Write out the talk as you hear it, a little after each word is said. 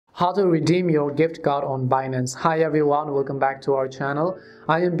How to redeem your gift card on Binance. Hi everyone, welcome back to our channel.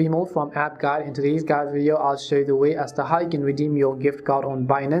 I am Bimo from App Guide. In today's guide video, I'll show you the way as to how you can redeem your gift card on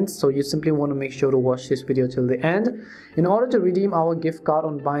Binance. So you simply want to make sure to watch this video till the end. In order to redeem our gift card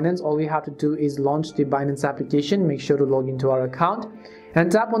on Binance, all we have to do is launch the Binance application. Make sure to log into our account and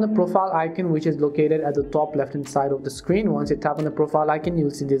tap on the profile icon, which is located at the top left hand side of the screen. Once you tap on the profile icon, you'll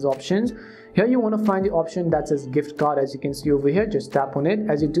see these options. Here you want to find the option that says gift card. As you can see over here, just tap on it.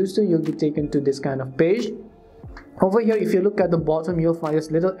 As you do so, you'll be taken to this kind of page. Over here, if you look at the bottom, you'll find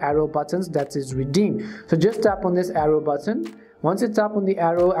this little arrow buttons that says redeem. So just tap on this arrow button. Once you tap on the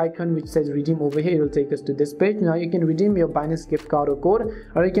arrow icon which says redeem over here, it will take us to this page. Now you can redeem your Binance gift card or code,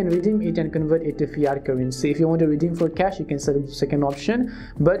 or you can redeem it and convert it to fiat currency. If you want to redeem for cash, you can select the second option.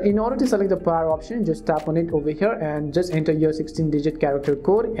 But in order to select the prior option, just tap on it over here and just enter your 16-digit character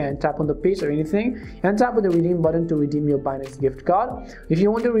code and tap on the paste or anything and tap on the redeem button to redeem your Binance gift card. If you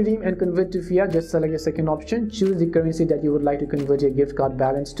want to redeem and convert to fiat, just select the second option, choose the currency that you would like to convert your gift card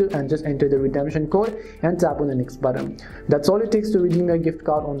balance to, and just enter the redemption code and tap on the next button. That's all it takes to redeem your gift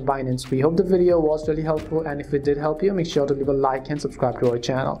card on Binance. We hope the video was really helpful, and if it did help you, make sure to leave a like and subscribe to our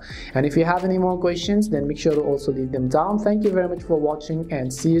channel. And if you have any more questions, then make sure to also leave them down. Thank you very much for watching,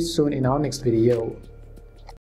 and see you soon in our next video.